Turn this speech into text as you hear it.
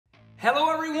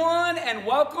Hello everyone and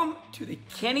welcome to the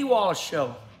Kenny Wallace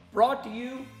Show, brought to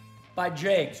you by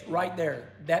JEGS, right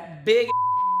there, that big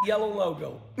yellow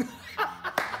logo.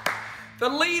 The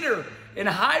leader in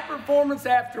high performance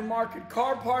aftermarket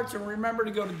car parts, and remember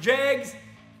to go to JEGS.com.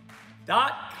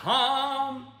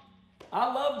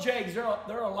 I love JEGS,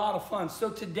 they're a lot of fun.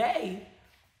 So today,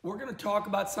 we're gonna talk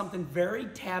about something very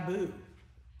taboo.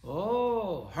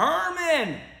 Oh,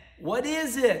 Herman, what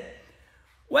is it?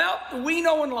 Well, we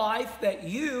know in life that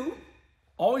you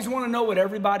always want to know what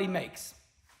everybody makes.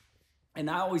 And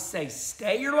I always say,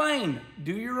 stay your lane,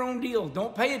 do your own deal.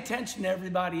 Don't pay attention to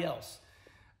everybody else.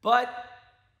 But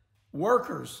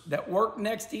workers that work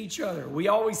next to each other, we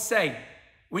always say,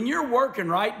 when you're working,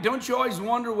 right, don't you always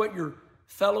wonder what your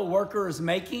fellow worker is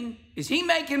making? Is he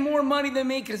making more money than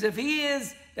me? Because if he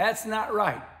is, that's not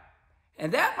right.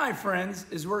 And that, my friends,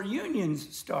 is where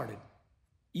unions started.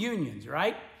 Unions,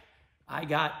 right? I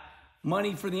got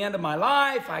money for the end of my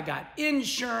life, I got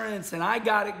insurance, and I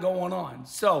got it going on.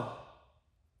 So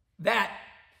that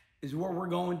is where we're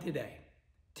going today.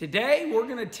 Today, we're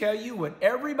gonna tell you what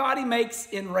everybody makes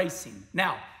in racing.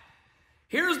 Now,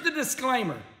 here's the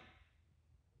disclaimer.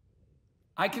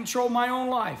 I control my own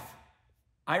life.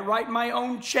 I write my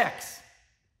own checks.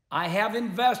 I have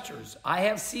investors. I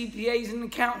have CPAs and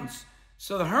accountants.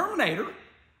 So the Herminator,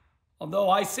 although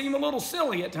I seem a little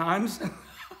silly at times,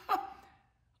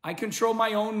 I control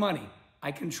my own money.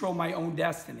 I control my own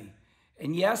destiny.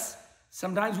 And yes,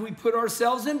 sometimes we put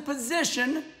ourselves in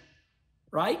position,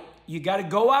 right? You got to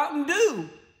go out and do.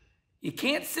 You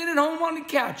can't sit at home on the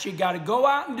couch. You got to go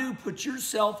out and do. Put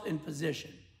yourself in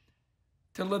position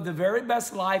to live the very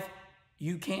best life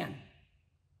you can.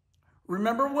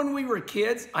 Remember when we were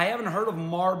kids? I haven't heard of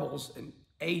marbles in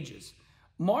ages.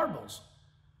 Marbles.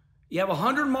 You have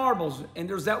 100 marbles, and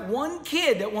there's that one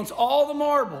kid that wants all the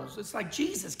marbles. It's like,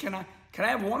 Jesus, can I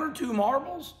have one or two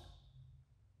marbles?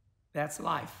 That's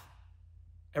life.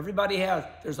 There's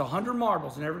 100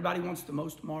 marbles, and everybody wants the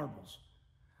most marbles.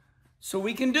 So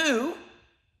we can do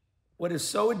what is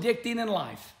so addicting in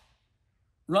life.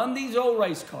 Run these old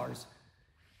race cars.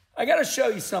 I got to show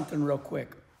you something real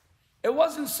quick. It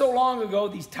wasn't so long ago,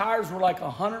 these tires were like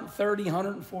 $130,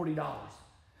 $140.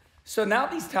 So now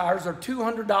these tires are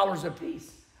 $200 a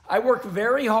piece. I work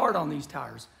very hard on these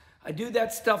tires. I do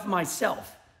that stuff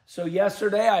myself. So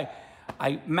yesterday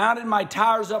I mounted my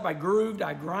tires up, I grooved,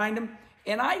 I grind them,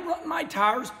 and I run my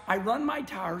tires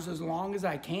as long as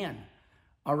I can.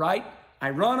 All right? I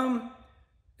run them,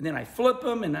 and then I flip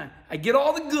them, and I get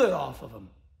all the good off of them.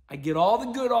 I get all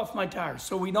the good off my tires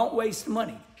so we don't waste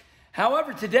money.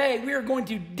 However, today we are going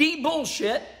to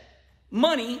de-bullshit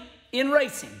money in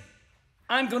racing.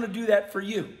 I'm going to do that for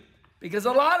you because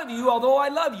a lot of you, although I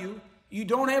love you, you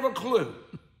don't have a clue.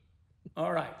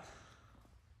 All right.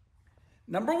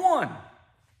 Number one.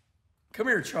 Come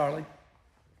here, Charlie.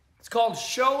 It's called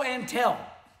show and tell.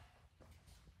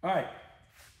 All right.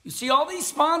 You see all these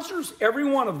sponsors? Every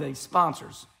one of these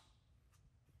sponsors.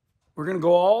 We're going to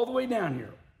go all the way down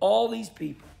here. All these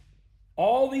people.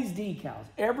 All these decals.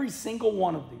 Every single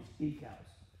one of these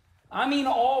decals. I mean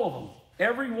all of them.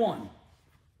 Every one.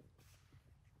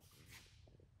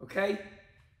 Okay?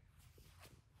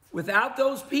 Without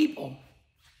those people,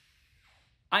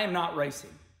 I am not racing.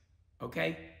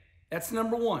 Okay? That's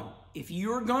number one. If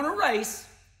you're going to race,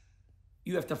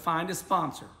 you have to find a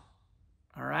sponsor.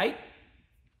 All right?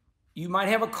 You might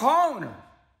have a car owner.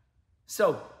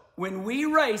 So, when we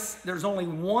race, there's only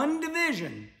one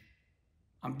division.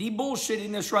 I'm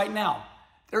de-bullshitting this right now.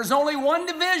 There's only one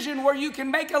division where you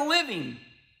can make a living.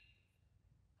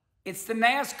 It's the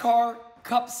NASCAR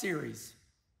Cup Series.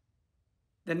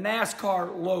 The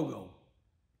NASCAR logo,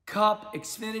 Cup,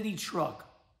 Xfinity truck.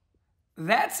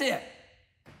 That's it,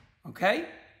 okay?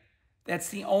 That's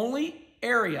the only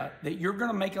area that you're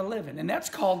gonna make a living, and that's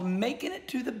called making it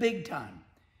to the big time.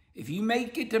 If you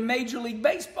make it to Major League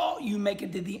Baseball, you make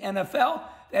it to the NFL,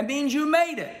 that means you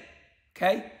made it,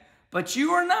 okay? But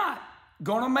you are not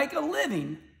gonna make a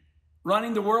living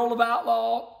running the World of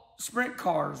Outlaw sprint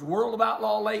cars, World of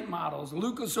Outlaw late models,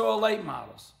 Lucas Oil late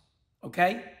models,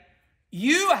 okay?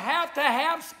 You have to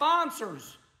have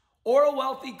sponsors or a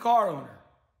wealthy car owner.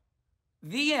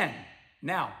 The end.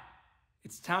 Now,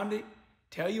 it's time to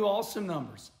tell you all some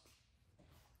numbers.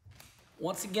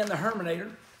 Once again, the Herminator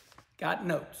got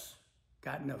notes.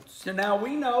 Got notes. So now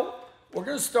we know we're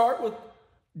going to start with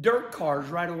dirt cars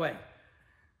right away.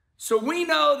 So we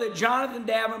know that Jonathan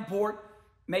Davenport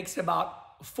makes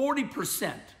about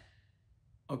 40%.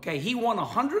 Okay, he won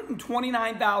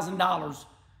 $129,000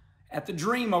 at the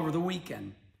Dream over the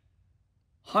weekend.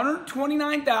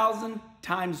 $129,000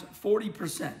 times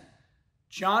 40%.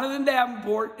 Jonathan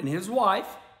Davenport and his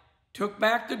wife took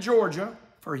back to Georgia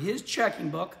for his checking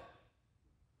book.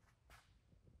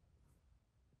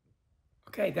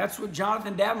 Okay, that's what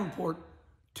Jonathan Davenport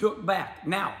took back.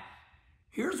 Now,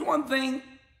 here's one thing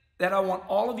that I want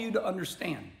all of you to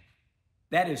understand.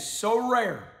 That is so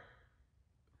rare.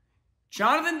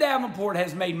 Jonathan Davenport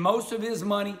has made most of his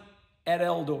money at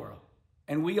Eldora,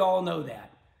 and we all know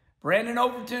that. Brandon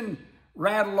Overton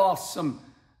rattled off some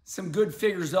good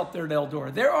figures up there at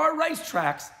Eldora. There are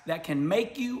racetracks that can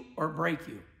make you or break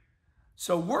you.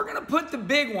 So we're going to put the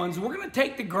big ones, we're going to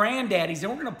take the granddaddies,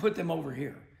 and we're going to put them over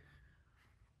here.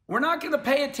 We're not going to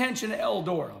pay attention to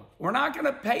Eldora. We're not going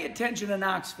to pay attention to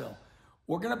Knoxville.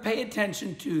 We're going to pay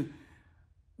attention to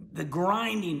the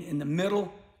grinding in the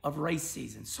middle of race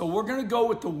season. So we're going to go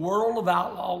with the World of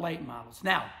Outlaw late models.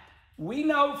 Now, we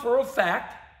know for a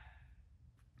fact,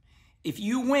 if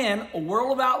you win a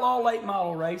World of Outlaw late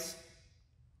model race,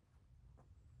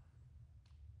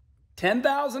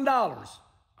 $10,000,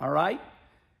 all right?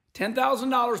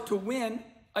 $10,000 to win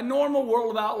a normal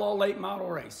World of Outlaw late model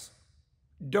race.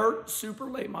 Dirt super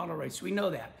late model race. We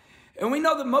know that. And we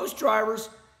know that most drivers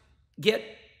get,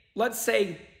 let's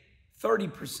say,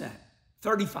 30%,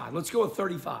 35. Let's go with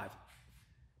 35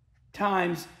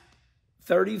 times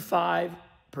 35%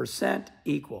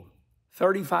 equal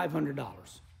 $3,500.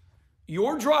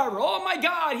 Your driver, oh my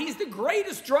God, he's the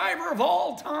greatest driver of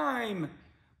all time.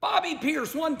 Bobby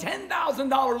Pierce won $10,000.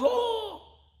 Oh,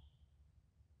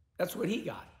 that's what he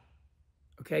got.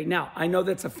 Okay, now I know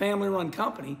that's a family-run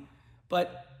company,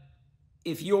 but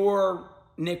if you're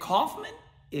Nick Hoffman,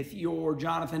 if you're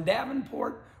Jonathan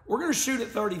Davenport, we're going to shoot at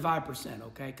 35%,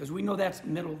 okay? Because we know that's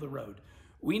middle of the road.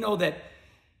 We know that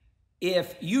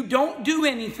if you don't do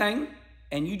anything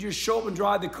and you just show up and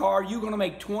drive the car, you're going to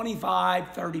make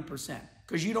 25, 30%.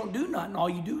 Because you don't do nothing. All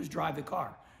you do is drive the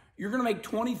car. You're going to make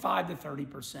 25 to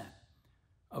 30%,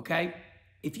 okay?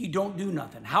 If you don't do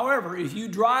nothing. However, if you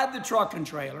drive the truck and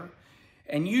trailer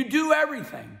and you do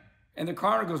everything, and the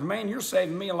car goes, man, you're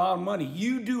saving me a lot of money.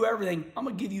 You do everything. I'm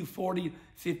going to give you 40,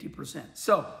 50%.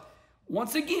 So,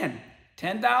 once again,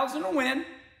 $10,000 to win,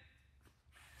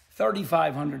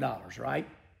 $3,500, right?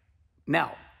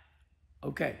 Now,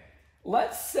 okay,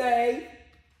 let's say,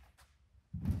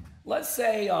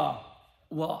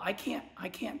 well, I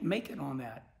can't make it on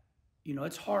that. You know,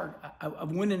 it's hard.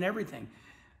 I'm winning everything.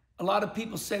 A lot of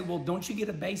people say, well, don't you get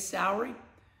a base salary?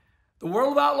 The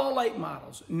World of Outlaw late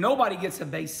models, nobody gets a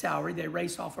base salary. They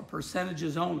race off of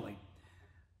percentages only.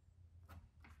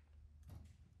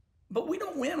 But we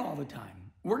don't win all the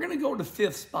time. We're going to go to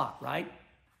 5th spot, right?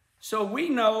 So we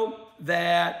know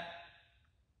that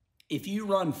if you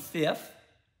run 5th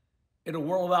at a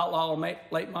World of Outlaw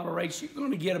late model race, you're going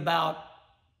to get about,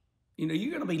 you're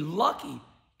going to be lucky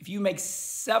if you make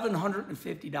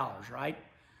 $750, right?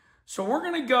 So we're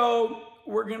going to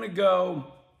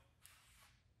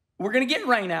get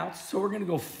rainouts, so we're going to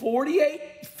go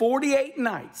 48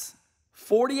 nights.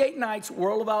 48 nights,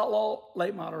 World of Outlaw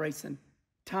late model racing,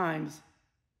 times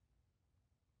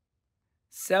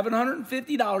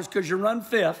 $750 because you run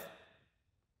 5th.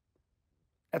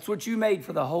 That's what you made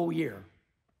for the whole year.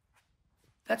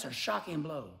 That's a shocking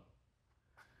blow.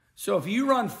 So if you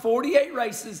run 48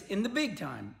 races in the big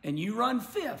time and you run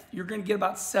 5th, you're going to get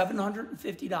about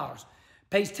 $750.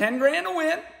 Pays 10 grand to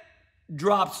win.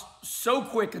 Drops so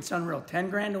quick, it's unreal. 10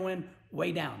 grand to win,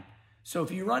 way down. So if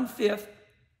you run 5th,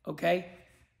 okay,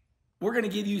 we're going to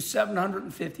give you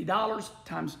 $750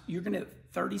 times, you're going to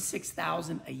get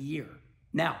 $36,000 a year.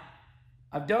 Now,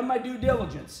 I've done my due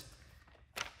diligence.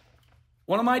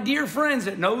 One of my dear friends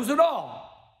that knows it all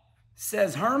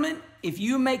says, Herman, if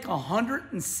you make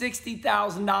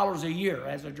 $160,000 a year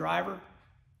as a driver,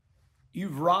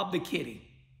 you've robbed the kitty.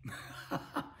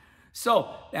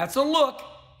 So that's a look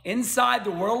inside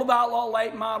the World of Outlaw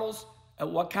late models at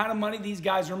what kind of money these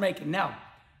guys are making. Now,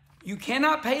 you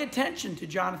cannot pay attention to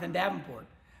Jonathan Davenport.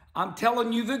 I'm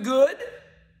telling you the good,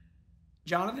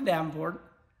 Jonathan Davenport.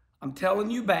 I'm telling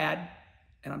you bad,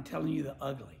 and I'm telling you the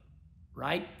ugly,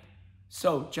 right?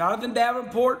 So Jonathan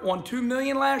Davenport won $2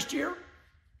 million last year.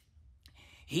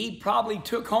 He probably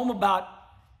took home about,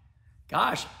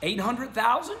 gosh,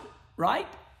 $800,000, right?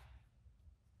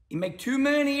 You make $2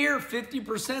 million a year,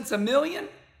 50%'s $1 million.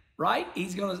 Right?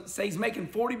 He's going to say he's making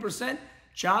 40%.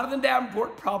 Jonathan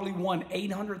Davenport probably won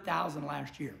 $800,000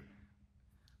 last year.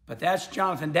 But that's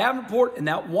Jonathan Davenport, and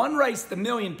that one race, the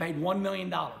million, paid $1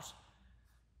 million.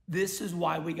 This is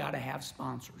why we got to have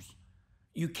sponsors.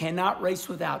 You cannot race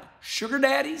without sugar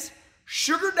daddies.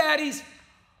 Sugar daddies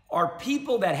are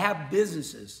people that have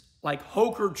businesses like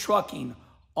Hoker Trucking,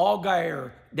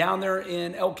 Allgaier, down there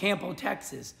in El Campo,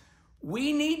 Texas.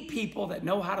 We need people that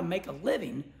know how to make a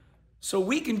living so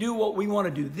we can do what we want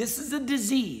to do. This is a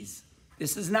disease.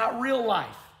 This is not real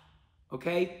life,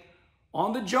 okay?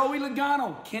 On the Joey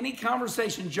Logano, Kenny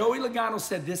conversation, Joey Logano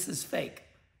said this is fake.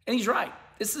 And he's right.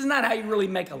 This is not how you really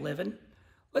make a living.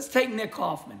 Let's take Nick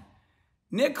Hoffman.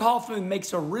 Nick Hoffman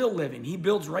makes a real living. He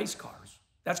builds race cars.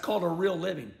 That's called a real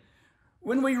living.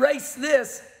 When we race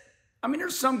this, I mean,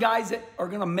 there's some guys that are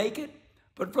going to make it,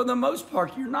 but for the most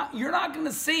part, you're not going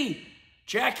to see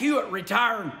Jack Hewitt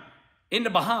retiring in the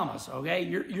Bahamas, okay?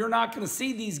 You're not going to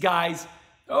see these guys,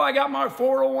 oh, I got my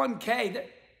 401k.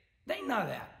 They ain't none of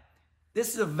that.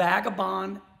 This is a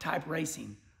vagabond type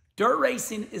racing. Dirt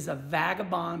racing is a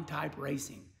vagabond type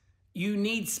racing. You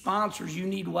need sponsors. You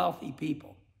need wealthy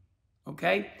people,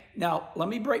 okay? Now, let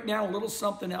me break down a little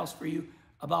something else for you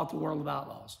about the World of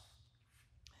Outlaws.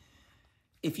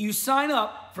 If you sign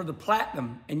up for the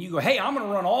Platinum and you go, hey, I'm going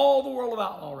to run all the World of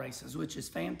Outlaw races, which is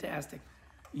fantastic,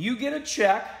 you get a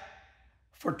check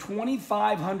for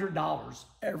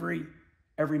 $2,500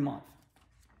 every month.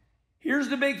 Here's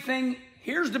the big thing.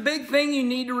 Here's the big thing you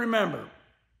need to remember.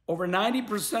 Over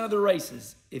 90% of the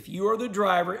races, if you are the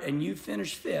driver and you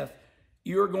finish fifth,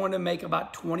 you're going to make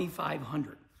about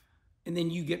 $2,500. And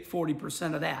then you get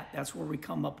 40% of that. That's where we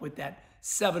come up with that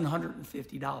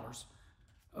 $750.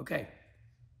 Okay.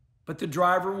 But the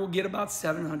driver will get about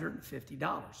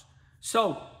 $750.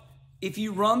 So if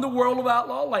you run the World of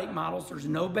Outlaw late models, there's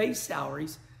no base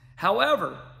salaries.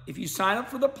 However, if you sign up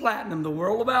for the Platinum, the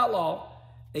World of Outlaw,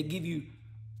 they give you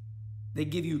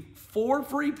 4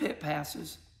 free pit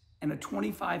passes and a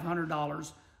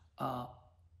 $2,500 a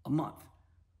month.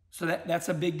 So that's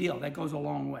a big deal. That goes a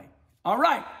long way. All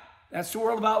right, that's the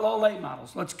World of Outlaw late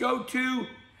models. Let's go to,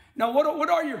 now what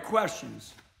are your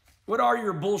questions? What are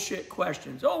your bullshit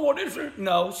questions? Oh, what is it?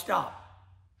 No, stop.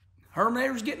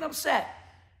 Herminator's getting upset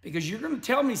because you're going to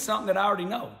tell me something that I already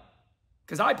know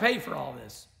because I pay for all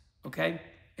this, okay?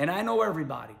 And I know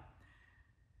everybody.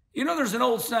 You know, there's an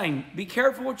old saying, be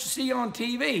careful what you see on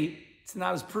TV. It's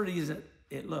not as pretty as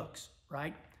it looks,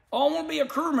 right? Oh, I want to be a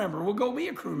crew member. Well, go be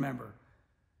a crew member.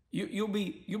 You'll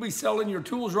be selling your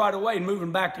tools right away and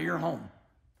moving back to your home.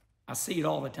 I see it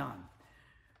all the time.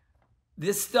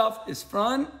 This stuff is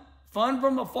fun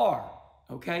from afar,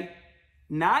 okay?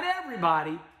 Not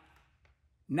everybody's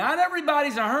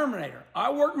a Herminator.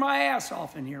 I work my ass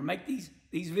off in here, make these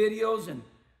videos, and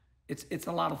it's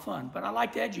a lot of fun. But I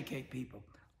like to educate people.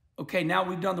 Okay, now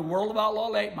we've done the World of Outlaw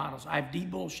late models. I've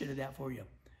de-bullshitted that for you.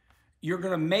 You're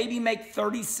going to maybe make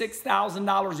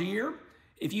 $36,000 a year.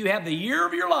 If you have the year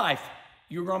of your life,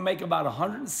 you're going to make about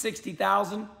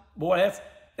 $160,000. Boy,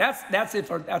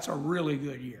 that's a really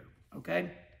good year,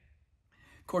 okay?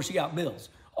 Of course, you got bills.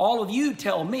 All of you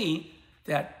tell me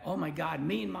that, oh my God,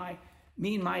 me and my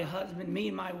husband, me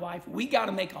and my wife, we got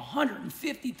to make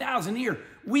 $150,000 a year.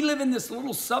 We live in this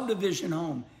little subdivision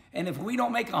home, and if we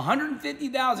don't make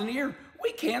 $150,000 a year,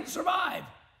 we can't survive.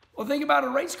 Well, think about a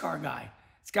race car guy.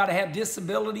 He's got to have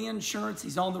disability insurance.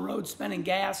 He's on the road spending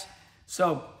gas.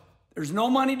 So there's no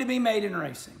money to be made in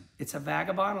racing. It's a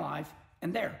vagabond life,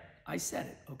 and there, I said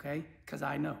it, okay? Because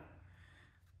I know.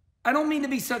 I don't mean to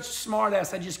be such a smart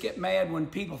ass. I just get mad when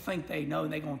people think they know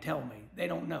and they're going to tell me. They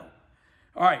don't know.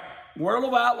 All right. World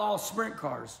of Outlaw sprint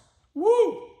cars.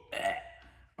 Woo!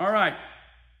 All right.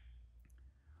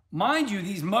 Mind you,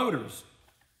 these motors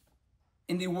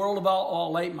in the World of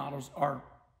Outlaw late models are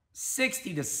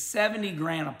 60 to 70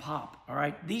 grand a pop. All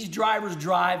right. These drivers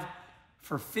drive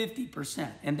for 50%,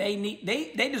 and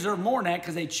they deserve more than that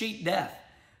because they cheat death.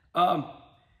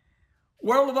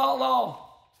 World of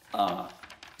Outlaw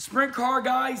sprint car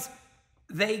guys,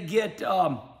 they get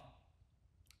 5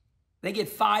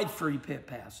 free pit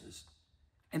passes,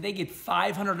 and they get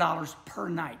 $500 per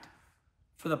night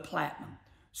for the Platinum.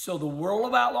 So the World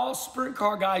of Outlaw sprint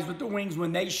car guys with the wings,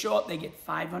 when they show up, they get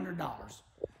 $500.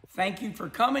 Thank you for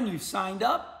coming. You've signed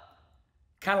up.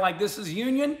 Kind of like this is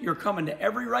union. You're coming to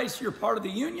every race. You're part of the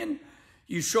union.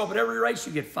 You show up at every race,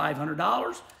 you get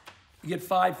 $500. You get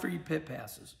 5 free pit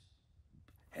passes.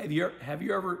 Have you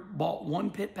ever bought one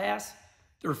pit pass?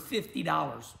 They're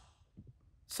 $50.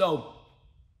 So,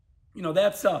 you know,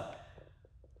 that's a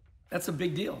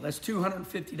big deal. That's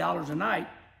 $250 a night.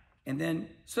 And then,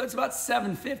 so that's about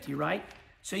 $750, right?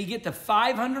 So you get the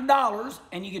 $500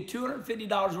 and you get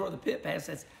 $250 worth of pit pass.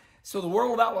 So the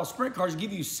World of Outlaw sprint cars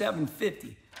give you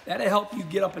 $750. That'll help you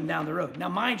get up and down the road. Now,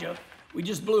 mind you, we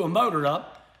just blew a motor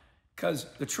up because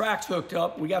the track's hooked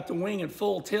up. We got the wing at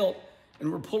full tilt,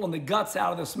 and we're pulling the guts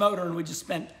out of this motor, and we just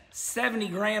spent 70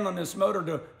 grand on this motor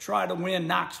to try to win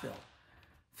Knoxville.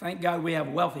 Thank God we have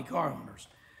wealthy car owners.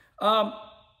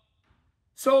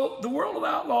 So the World of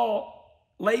Outlaw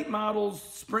late models,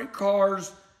 sprint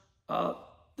cars,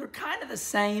 they're kind of the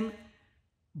same,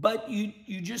 but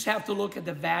you just have to look at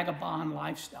the vagabond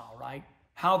lifestyle, right?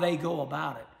 How they go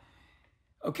about it.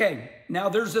 Okay, now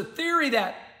there's a theory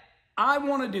that I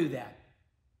want to do that.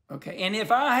 Okay, and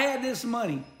if I had this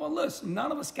money, well, listen,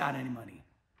 none of us got any money.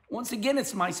 Once again,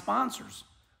 it's my sponsors.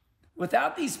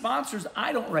 Without these sponsors,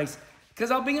 I don't race.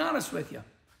 Because I'll be honest with you.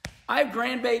 I have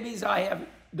grandbabies. I have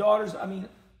daughters. I mean,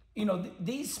 you know,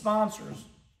 these sponsors,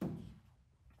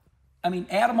 I mean,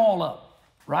 add them all up,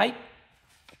 right?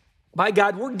 By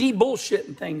God, we're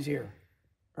de-bullshitting things here,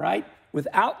 right?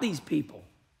 Without these people,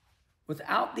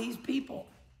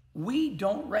 we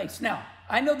don't race. Now,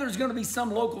 I know there's going to be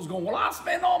some locals going, well, I'll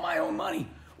spend all my own money.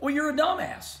 Well, you're a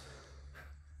dumbass.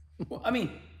 I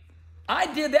mean,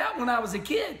 I did that when I was a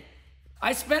kid.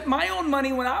 I spent my own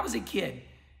money when I was a kid.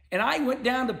 And I went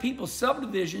down to people's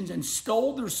subdivisions and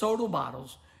stole their soda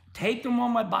bottles, take them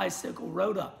on my bicycle,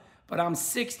 rode up. But I'm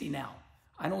 60 now.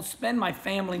 I don't spend my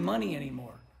family money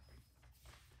anymore.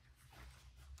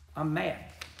 I'm mad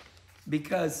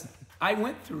because I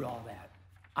went through all that.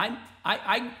 I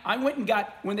went and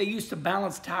got, when they used to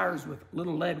balance tires with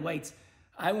little lead weights,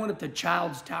 I went up to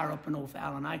Child's Tire up in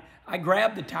O'Fallon. I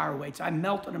grabbed the tire weights. I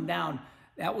melted them down.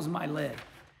 That was my lead.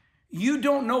 You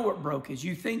don't know what broke is.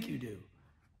 You think you do.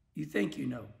 You think you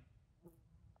know.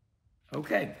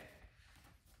 Okay.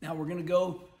 Now we're going to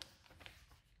go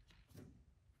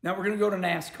to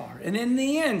NASCAR. And in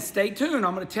the end, stay tuned.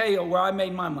 I'm going to tell you where I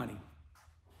made my money.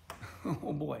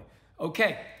 Oh, boy.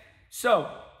 Okay. So,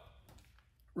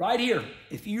 right here,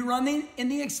 if you run in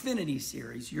the Xfinity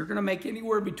Series, you're going to make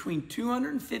anywhere between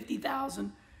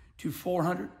 $250,000 to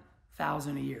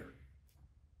 $400,000 a year.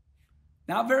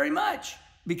 Not very much,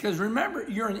 because remember,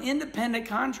 you're an independent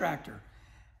contractor.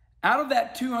 Out of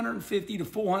that $250,000 to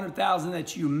 $400,000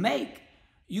 that you make,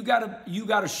 you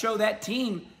gotta show that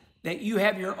team that you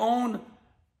have your own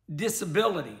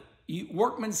disability,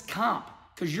 workman's comp,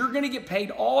 because you're going to get paid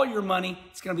all your money.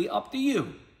 It's going to be up to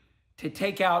you to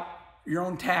take out your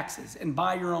own taxes and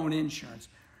buy your own insurance.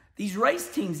 These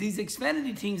race teams, these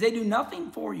Xfinity teams, they do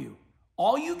nothing for you.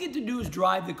 All you get to do is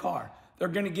drive the car. They're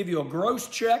going to give you a gross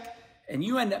check, and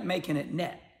you end up making it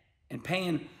net and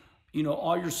paying, you know,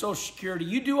 all your Social Security.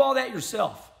 You do all that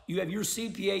yourself. You have your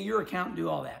CPA, your accountant do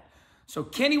all that. So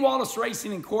Kenny Wallace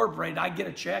Racing Incorporated, I get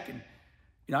a check, and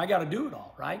you know I got to do it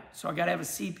all, right? So I got to have a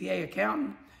CPA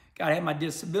accountant, got to have my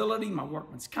disability, my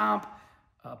workman's comp,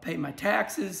 pay my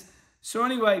taxes. So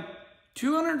anyway,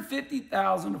 $250,000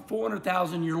 to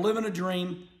 $400,000, you're living a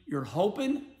dream. You're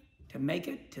hoping to make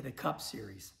it to the Cup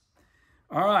Series.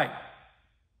 All right,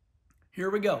 here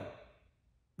we go.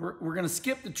 We're going to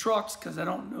skip the trucks because I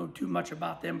don't know too much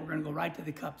about them. We're going to go right to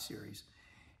the Cup Series.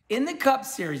 In the Cup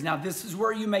Series, now this is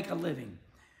where you make a living.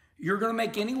 You're going to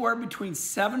make anywhere between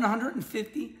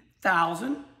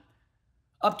 $750,000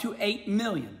 up to $8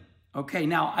 million. Okay,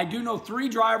 now I do know 3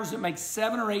 drivers that make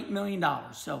 $7 or $8 million.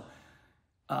 So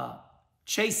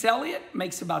Chase Elliott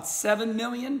makes about $7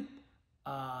 million.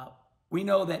 We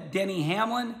know that Denny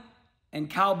Hamlin and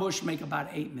Kyle Busch make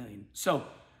about $8 million. So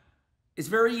it's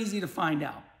very easy to find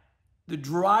out. The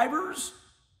drivers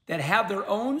that have their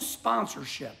own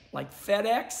sponsorship, like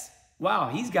FedEx, wow,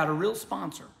 he's got a real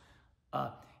sponsor.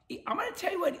 I'm going to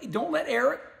tell you what, don't let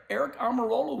Eric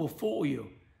Almirola will fool you.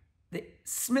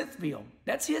 Smithfield,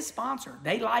 that's his sponsor.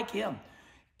 They like him.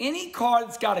 Any car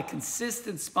that's got a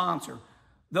consistent sponsor,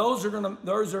 those are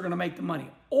gonna make the money.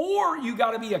 Or you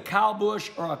got to be a Kyle Busch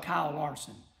or a Kyle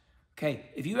Larson. Okay,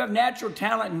 if you have natural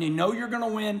talent and you know you're gonna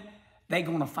win, they're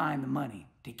gonna find the money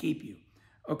to keep you.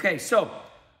 Okay, so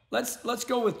let's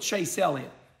go with Chase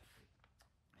Elliott.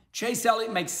 Chase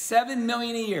Elliott makes $7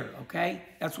 million a year. Okay,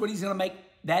 that's what he's gonna make.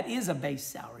 That is a base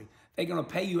salary. They're gonna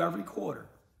pay you every quarter.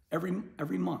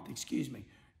 Every month, excuse me.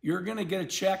 You're going to get a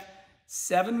check,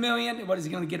 $7 million. What is he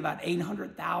going to get? About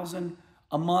 $800,000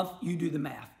 a month. You do the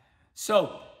math.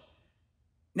 So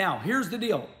now here's the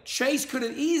deal. Chase could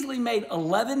have easily made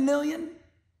 $11 million,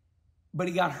 but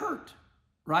he got hurt,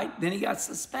 right? Then he got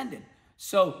suspended.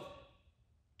 So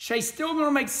Chase still going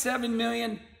to make $7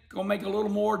 million, going to make a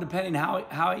little more depending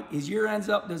how his year ends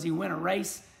up. Does he win a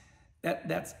race?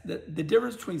 That's the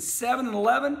difference between 7 and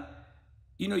 11.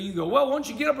 You know, you go, well, once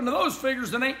you get up into those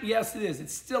figures, then yes, it is.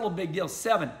 It's still a big deal.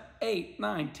 7, 8,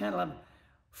 9, 10, 11,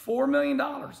 $4 million.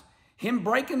 Him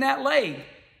breaking that leg,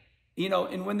 you know,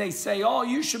 and when they say, oh,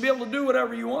 you should be able to do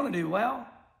whatever you want to do. Well,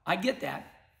 I get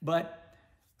that. But,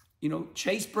 you know,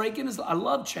 Chase breaking I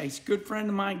love Chase. Good friend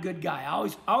of mine, good guy. I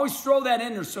always throw that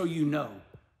in there so you know.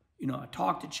 You know, I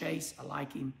talk to Chase. I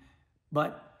like him.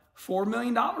 But $4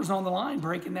 million on the line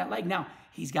breaking that leg. Now,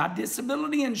 he's got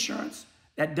disability insurance.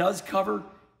 That does cover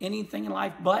anything in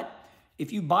life. But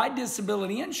if you buy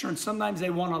disability insurance, sometimes they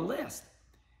want a list.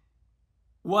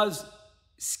 Was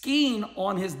skiing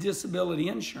on his disability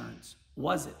insurance?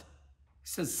 Was it? He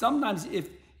says sometimes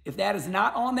if that is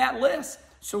not on that list,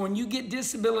 so when you get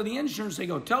disability insurance, they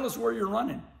go, tell us where you're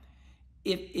running.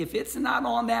 If it's not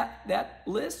on that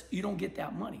list, you don't get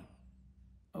that money.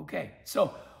 Okay,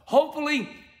 so hopefully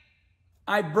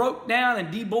I broke down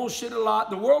and de-bullshit a lot.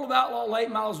 The World of Outlaw Late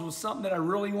Models was something that I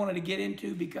really wanted to get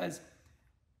into because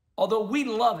although we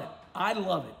love it, I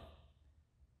love it,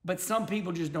 but some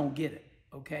people just don't get it,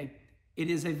 okay? It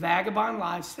is a vagabond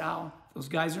lifestyle. Those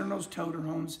guys are in those toter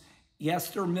homes. Yes,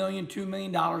 they're $1 million, $2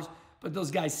 million, but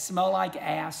those guys smell like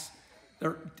ass.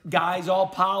 They're guys all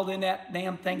piled in that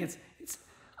damn thing.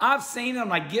 I've seen them,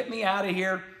 like, get me out of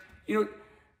here. You know,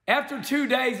 after 2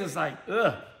 days, it's like,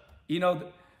 ugh. You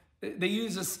know, they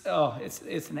use this, oh,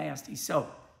 it's nasty. So,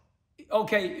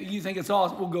 okay, you think it's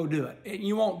awesome, we'll go do it. And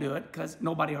you won't do it because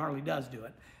nobody hardly does do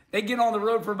it. They get on the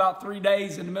road for about 3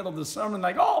 days in the middle of the summer and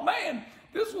like, oh man,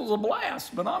 this was a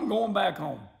blast, but I'm going back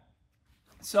home.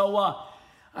 So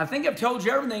I think I've told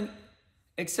you everything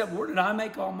except where did I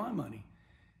make all my money?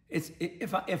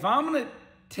 If I'm going to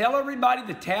tell everybody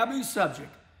the taboo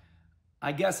subject,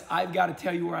 I guess I've got to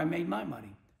tell you where I made my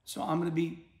money. So I'm going to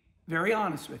be very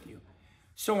honest with you.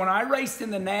 So when I raced in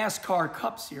the NASCAR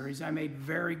Cup Series, I made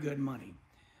very good money.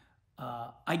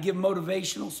 I give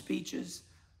motivational speeches.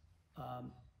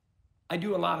 I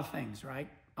do a lot of things, right?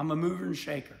 I'm a mover and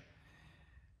shaker.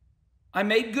 I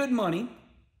made good money,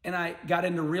 and I got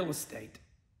into real estate.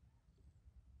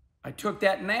 I took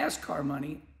that NASCAR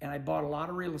money, and I bought a lot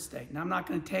of real estate. And I'm not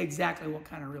going to tell you exactly what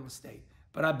kind of real estate,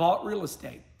 but I bought real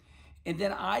estate. And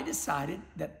then I decided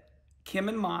that Kim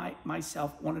and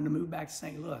myself wanted to move back to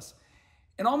St. Louis.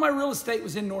 And all my real estate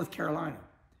was in North Carolina.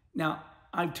 Now,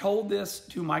 I've told this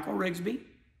to Michael Rigsby.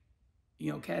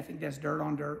 You know, okay, I think that's Dirt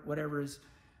on Dirt, whatever his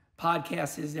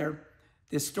podcast is there.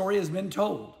 This story has been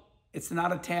told. It's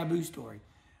not a taboo story.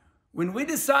 When we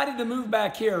decided to move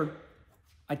back here,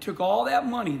 I took all that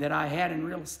money that I had in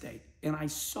real estate and I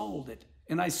sold it.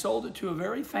 And I sold it to a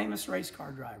very famous race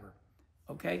car driver,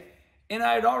 okay? And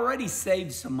I had already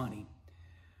saved some money.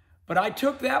 But I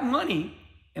took that money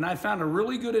and I found a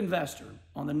really good investor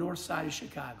on the north side of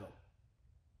Chicago.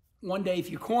 One day, if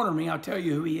you corner me, I'll tell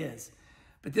you who he is.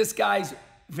 But this guy's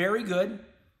very good.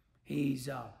 He's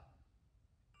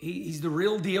the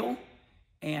real deal.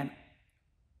 And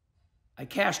I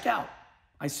cashed out.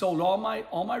 I sold all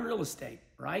my real estate,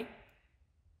 right?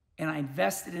 And I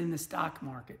invested in the stock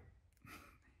market.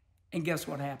 And guess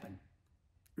what happened?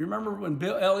 Remember when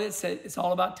Bill Elliott said it's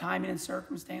all about timing and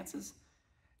circumstances?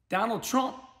 Donald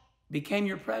Trump became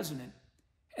your president,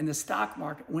 and the stock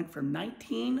market went from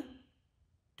 19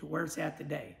 to where it's at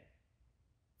today,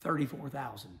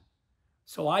 34,000.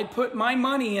 So I put my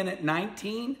money in at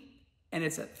 19, and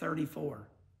it's at 34.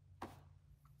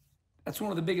 That's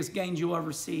one of the biggest gains you'll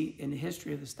ever see in the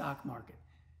history of the stock market.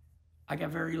 I got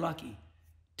very lucky.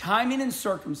 Timing and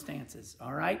circumstances,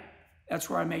 all right? That's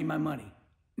where I made my money,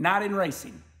 not in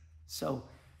racing. So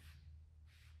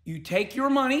you take your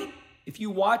money. If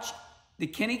you watch the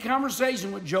Kenny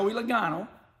Conversation with Joey Logano,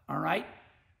 all right,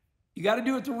 you got to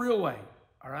do it the real way,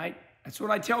 all right? That's what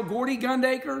I tell Gordy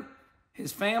Gundaker,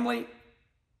 his family.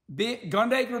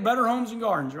 Gundaker Better Homes and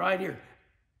Gardens, right here.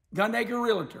 Gundaker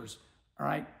Realtors, all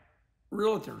right?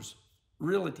 Realtors,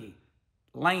 realty,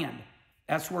 land,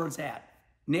 that's where it's at.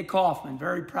 Nick Hoffman,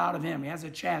 very proud of him. He has a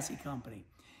chassis company.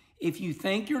 If you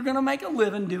think you're going to make a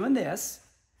living doing this,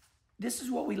 this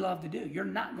is what we love to do. You're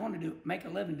not going to make a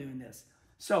living doing this.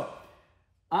 So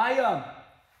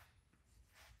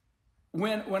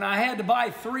when I had to buy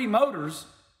 3 motors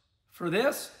for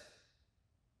this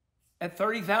at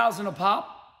 $30,000 a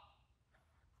pop,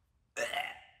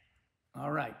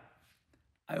 all right.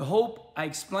 I hope I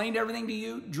explained everything to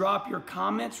you. Drop your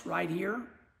comments right here.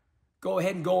 Go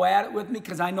ahead and go at it with me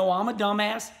because I know I'm a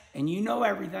dumbass and you know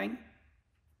everything.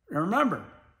 And remember,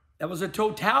 that was a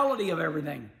totality of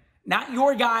everything, not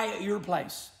your guy at your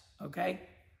place, okay?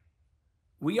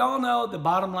 We all know the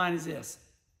bottom line is this.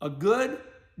 A good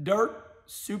dirt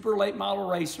super late model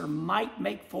racer might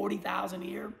make $40,000 a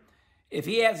year. If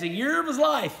he has a year of his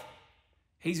life,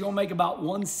 he's going to make about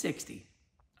 $160,000,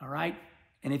 all right?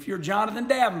 And if you're Jonathan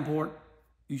Davenport,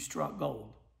 you struck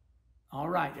gold. All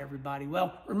right, everybody.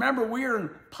 Well, remember, we're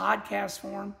in podcast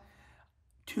form.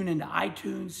 Tune into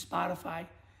iTunes, Spotify.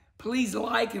 Please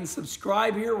like and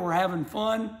subscribe here. We're having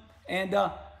fun. And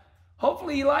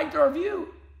hopefully you liked our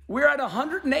view. We're at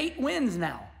 108 wins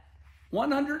now.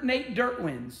 108 dirt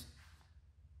wins.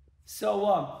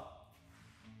 So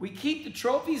we keep the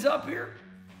trophies up here.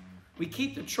 We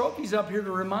keep the trophies up here to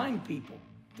remind people.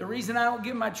 The reason I don't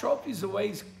give my trophies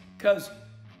away is because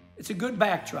it's a good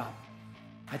backdrop.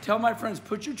 I tell my friends,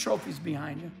 put your trophies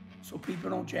behind you so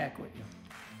people don't jack with you.